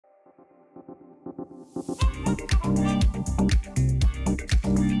I'd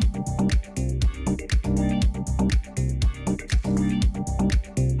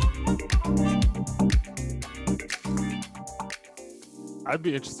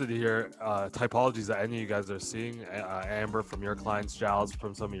be interested to hear typologies that any of you guys are seeing. Amber, from your clients, Giles,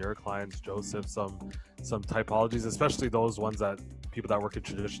 from some of your clients, Joseph, some typologies, especially those ones that people that work in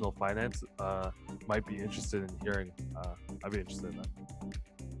traditional finance might be interested in hearing. I'd be interested in that.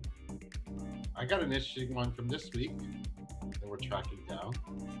 I got an interesting one from this week that we're tracking down.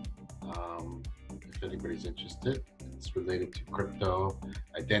 If anybody's interested, it's related to crypto,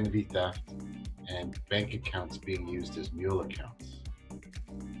 identity theft, and bank accounts being used as mule accounts.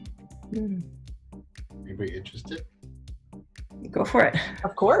 Anybody interested? Go for it.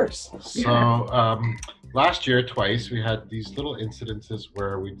 Of course. So last year, twice, we had these little incidences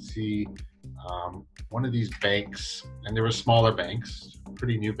where we'd see one of these banks, and they were smaller banks,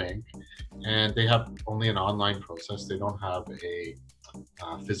 pretty new bank, and they have only an online process. They don't have a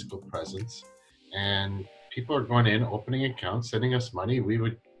physical presence. And people are going in, opening accounts, sending us money.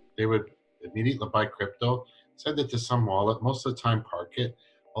 They would immediately buy crypto, send it to some wallet, most of the time park it,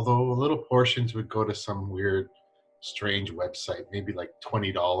 although little portions would go to some weird, strange website, maybe like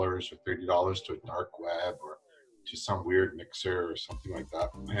 $20 or $30 to a dark web or to some weird mixer or something like that.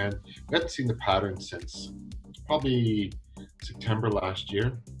 And we hadn't seen the pattern since probably September last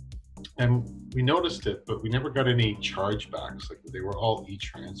year. And we noticed it, but we never got any chargebacks. Like, they were all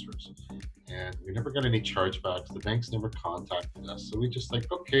e-transfers. And we never got any chargebacks. The banks never contacted us. So we just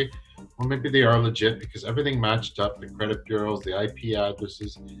like, okay, well, maybe they are legit, because everything matched up. The credit bureaus, the IP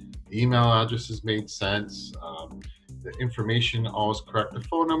addresses, the email addresses made sense. The information always correct. The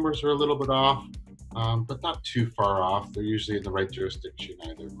phone numbers are a little bit off, but not too far off. They're usually in the right jurisdiction,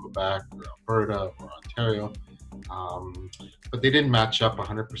 either Quebec or Alberta or Ontario. But they didn't match up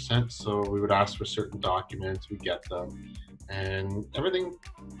 100%, so we would ask for certain documents, we get them, and everything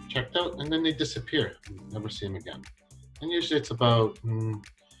checked out, and then they disappear. We never see them again. And usually it's about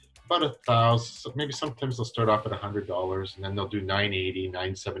 $1,000, maybe sometimes they'll start off at $100, and then they'll do $980,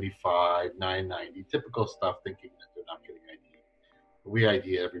 $975, $990, typical stuff, thinking that they're not getting ID. But we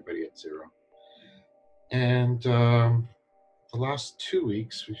ID everybody at zero. And the last 2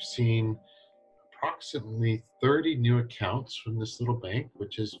 weeks, we've seen approximately 30 new accounts from this little bank,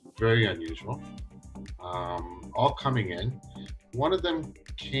 which is very unusual, all coming in. One of them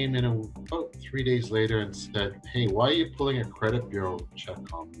came in about 3 days later and said, hey, why are you pulling a credit bureau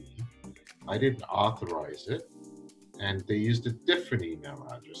check on me? I didn't authorize it. And they used a different email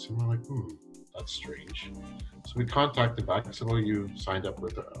address. And we're like, that's strange. So we contacted back and said, well, you signed up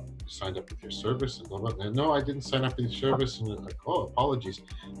with your service and blah, blah, blah. No, I didn't sign up with your service. And they're like, oh, apologies.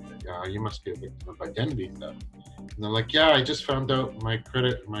 You must be a victim of identity theft. And they're like, yeah, I just found out my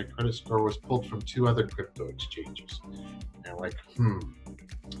credit score was pulled from 2 other crypto exchanges. And we're like,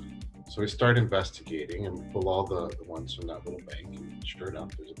 So we start investigating and pull all the ones from that little bank. And sure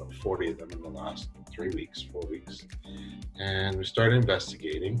enough, there's about 40 of them in the last 4 weeks. And we started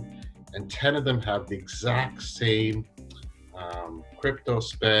investigating, and 10 of them have the exact same crypto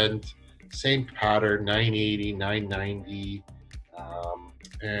spend, same pattern, 980, 990,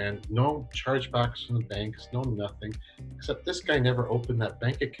 and no chargebacks from the banks, no nothing, except this guy never opened that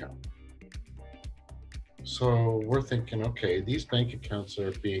bank account. So we're thinking, okay, these bank accounts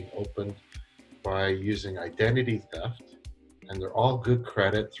are being opened by using identity theft, and they're all good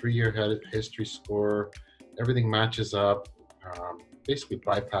credit, 3-year history score, everything matches up, basically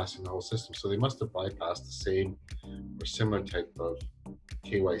bypassing the whole system. So they must have bypassed the same or similar type of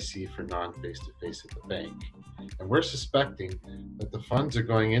KYC for non-face-to-face at the bank. And we're suspecting that the funds are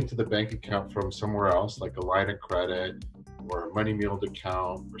going into the bank account from somewhere else, like a line of credit or a money mule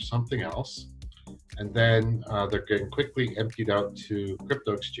account or something else. And then they're getting quickly emptied out to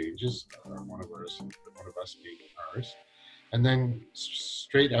crypto exchanges, one of us being ours, and then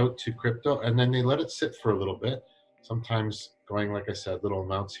straight out to crypto. And then they let it sit for a little bit, sometimes going, like I said, little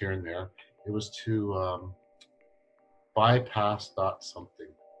amounts here and there. It was to bypass dot something.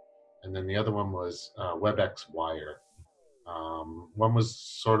 And then the other one was WebEx Wire. One was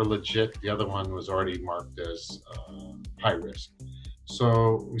sort of legit. The other one was already marked as high risk.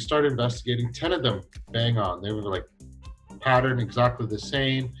 So we started investigating. 10 of them, bang on. They were like pattern exactly the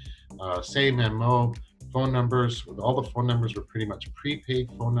same, same MO, phone numbers. All the phone numbers were pretty much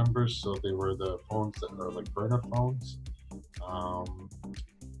prepaid phone numbers. So they were the phones that are like burner phones.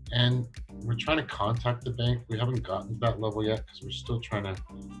 And we're trying to contact the bank. We haven't gotten to that level yet because we're still trying to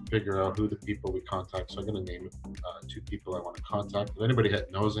figure out who the people we contact. So I'm going to name 2 people I want to contact. If anybody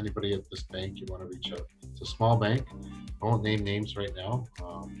knows anybody at this bank you want to reach out, it's a small bank. I won't name names right now.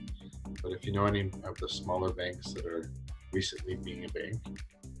 But if you know any of the smaller banks that are recently being a bank,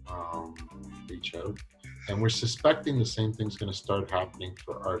 reach out. And we're suspecting the same thing's going to start happening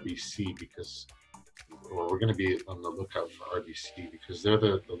for RBC we're going to be on the lookout for RBC because they're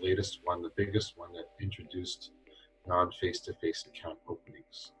the latest one, the biggest one that introduced non-face-to-face account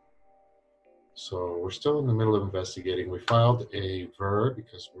openings. So we're still in the middle of investigating. We filed a VER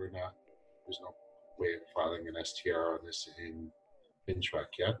because there's no way of filing an STR on this in FinTrack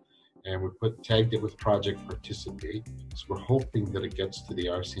yet. And we tagged it with Project Participate. So we're hoping that it gets to the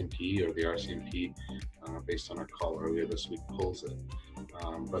RCMP or the RCMP, based on our call earlier this week, pulls it.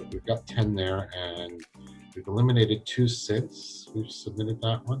 But we've got 10 there and we've eliminated 2 since we've submitted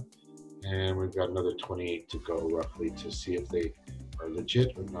that one. And we've got another 28 to go roughly to see if they are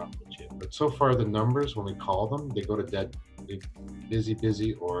legit or not legit. But so far the numbers, when we call them, they go to dead,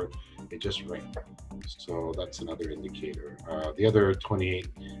 busy, or they just ring. So that's another indicator. The other 28,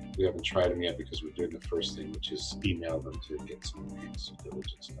 we haven't tried them yet because we're doing the first thing, which is email them to get some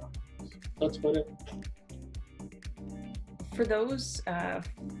diligence done. So that's about it. For those,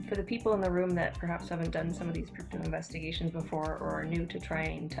 for the people in the room that perhaps haven't done some of these crypto investigations before or are new to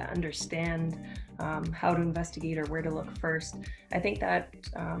trying to understand how to investigate or where to look first, I think that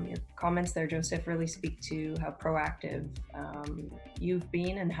your comments there, Joseph, really speak to how proactive you've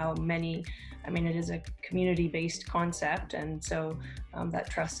been and how many, it is a community-based concept, and so that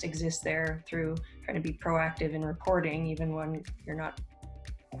trust exists there through trying to be proactive in reporting, even when you're not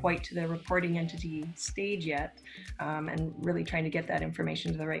quite to the reporting entity stage yet, and really trying to get that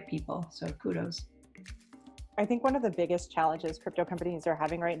information to the right people. So kudos. I think one of the biggest challenges crypto companies are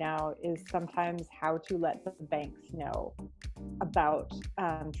having right now is sometimes how to let the banks know about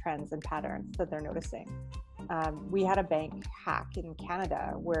trends and patterns that they're noticing. We had a bank hack in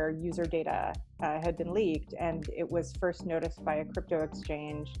Canada where user data had been leaked, and it was first noticed by a crypto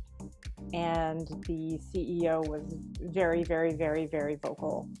exchange. And the CEO was very, very, very, very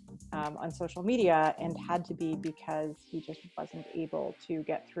vocal on social media, and had to be because he just wasn't able to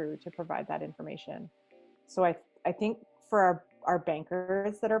get through to provide that information. So I think for our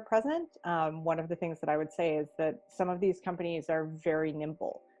bankers that are present, one of the things that I would say is that some of these companies are very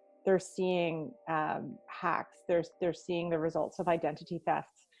nimble. They're seeing hacks, they're seeing the results of identity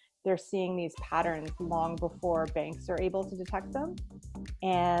thefts. They're seeing these patterns long before banks are able to detect them.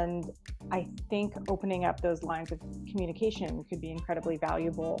 And I think opening up those lines of communication could be incredibly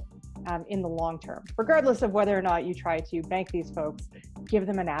valuable in the long term. Regardless of whether or not you try to bank these folks, give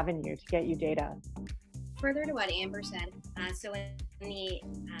them an avenue to get you data. Further to what Amber said, so in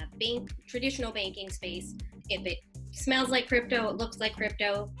the traditional banking space, if it smells like crypto, it looks like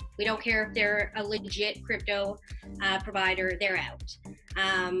crypto, we don't care if they're a legit crypto provider, they're out.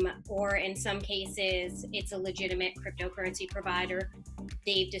 Or in some cases, it's a legitimate cryptocurrency provider.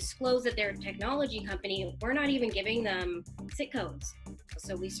 They've disclosed that they're a technology company. We're not even giving them SIC codes.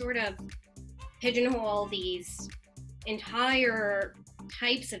 So we sort of pigeonhole these entire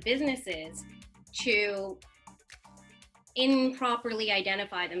types of businesses to improperly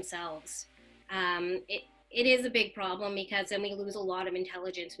identify themselves. It is a big problem because then we lose a lot of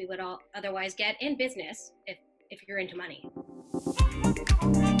intelligence we would all otherwise get in business if you're into money.